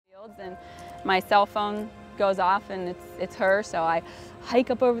And my cell phone goes off and it's her, so I hike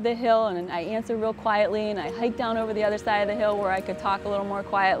up over the hill and I answer real quietly, and I hike down over the other side of the hill where I could talk a little more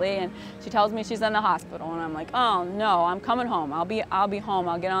quietly, and she tells me she's in the hospital, and I'm like, oh no, I'm coming home. I'll be home.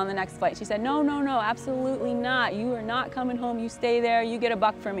 I'll get on the next flight. She said, no, no, no, absolutely not. You are not coming home. You stay there. You get a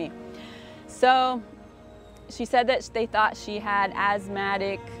buck for me. So she said that they thought she had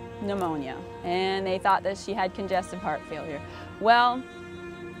asthmatic pneumonia, and they thought that she had congestive heart failure. Well,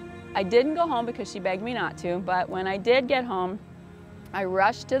 I didn't go home because she begged me not to, but when I did get home, I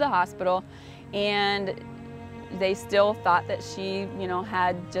rushed to the hospital, and they still thought that she,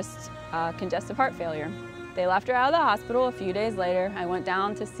 had just congestive heart failure. They left her out of the hospital a few days later. I went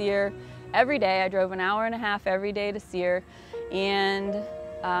down to see her every day. I drove an hour and a half every day to see her, and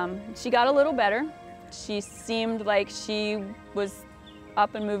she got a little better. She seemed like she was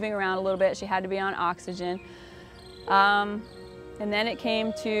up and moving around a little bit. She had to be on oxygen. And then it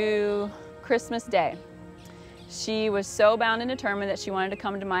came to Christmas Day. She was so bound and determined that she wanted to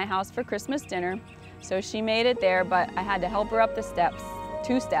come to my house for Christmas dinner. So she made it there, but I had to help her up the steps,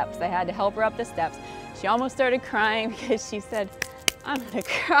 2 steps. I had to help her up the steps. She almost started crying because she said, I'm gonna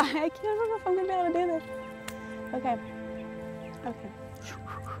cry. I don't know if I'm gonna be able to do this. Okay, okay.